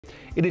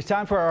It is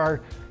time for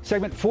our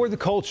segment For the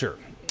Culture.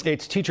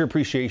 It's Teacher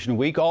Appreciation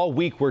Week. All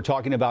week we're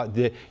talking about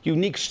the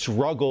unique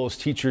struggles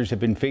teachers have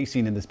been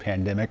facing in this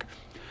pandemic.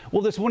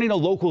 Well, this morning a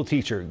local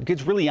teacher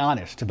gets really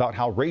honest about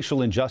how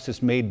racial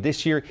injustice made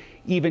this year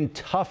even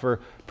tougher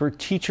for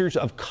teachers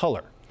of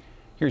color.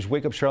 Here's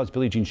Wake Up Charlotte's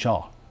Billie Jean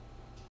Shaw.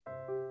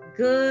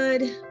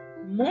 Good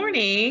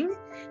morning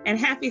and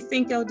happy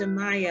Cinco de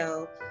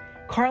Mayo.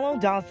 Carlo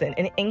Dawson,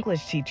 an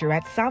English teacher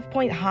at South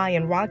Pointe High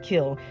in Rock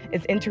Hill,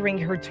 is entering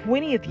her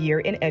 20th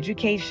year in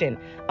education,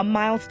 a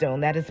milestone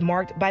that is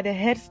marked by the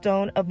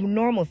headstone of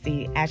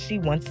normalcy as she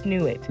once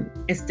knew it.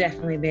 It's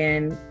definitely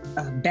been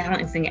a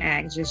balancing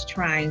act, just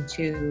trying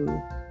to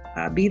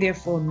be there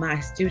for my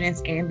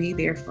students and be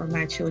there for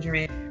my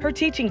children. Her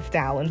teaching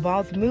style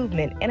involves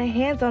movement and a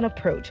hands-on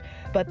approach,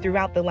 but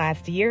throughout the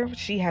last year,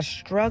 she has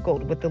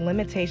struggled with the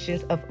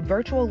limitations of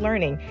virtual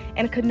learning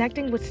and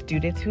connecting with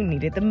students who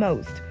need it the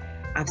most.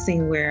 I've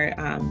seen where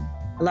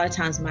a lot of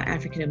times my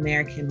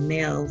African-American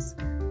males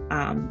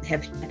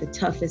have had the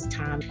toughest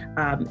time,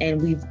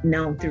 and we've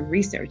known through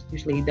research,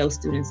 usually those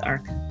students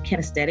are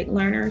kinesthetic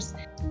learners.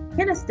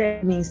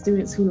 Kinesthetic means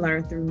students who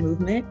learn through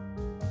movement.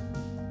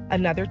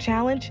 Another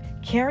challenge,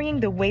 carrying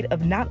the weight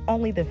of not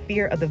only the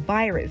fear of the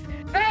virus,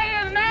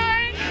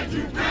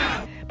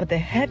 but the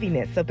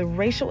heaviness of the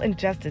racial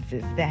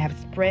injustices that have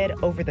spread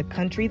over the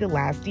country the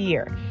last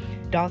year.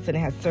 Dawson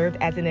has served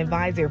as an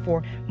advisor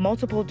for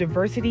multiple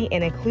diversity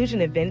and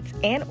inclusion events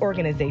and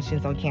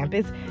organizations on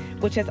campus,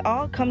 which has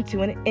all come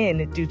to an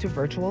end due to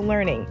virtual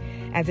learning.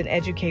 As an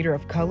educator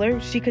of color,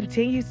 she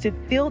continues to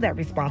feel that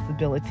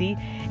responsibility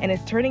and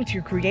is turning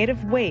to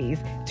creative ways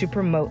to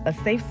promote a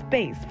safe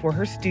space for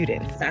her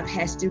students. I've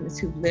had students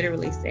who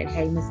literally said,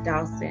 "Hey, Miss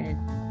Dawson,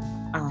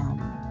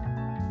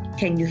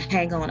 can you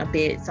hang on a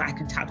bit so I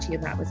can talk to you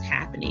about what's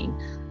happening?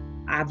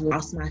 I've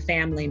lost my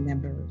family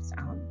members."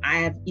 I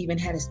have even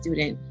had a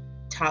student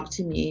talk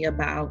to me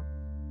about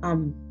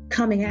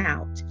coming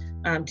out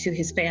to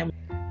his family.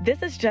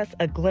 This is just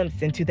a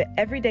glimpse into the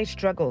everyday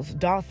struggles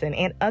Dawson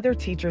and other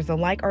teachers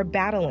alike are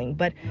battling,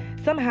 but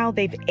somehow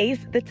they've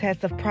aced the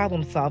test of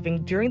problem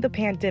solving during the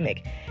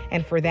pandemic.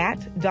 And for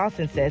that,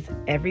 Dawson says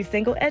every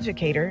single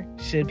educator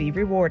should be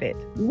rewarded.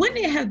 Wouldn't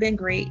it have been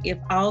great if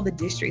all the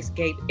districts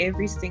gave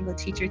every single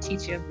teacher of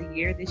the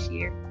year this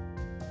year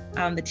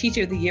the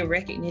Teacher of the Year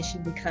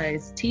recognition,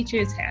 because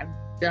teachers have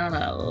done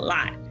a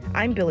lot.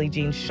 I'm Billie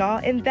Jean Shaw,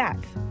 and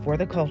that's For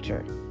the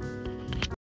Culture.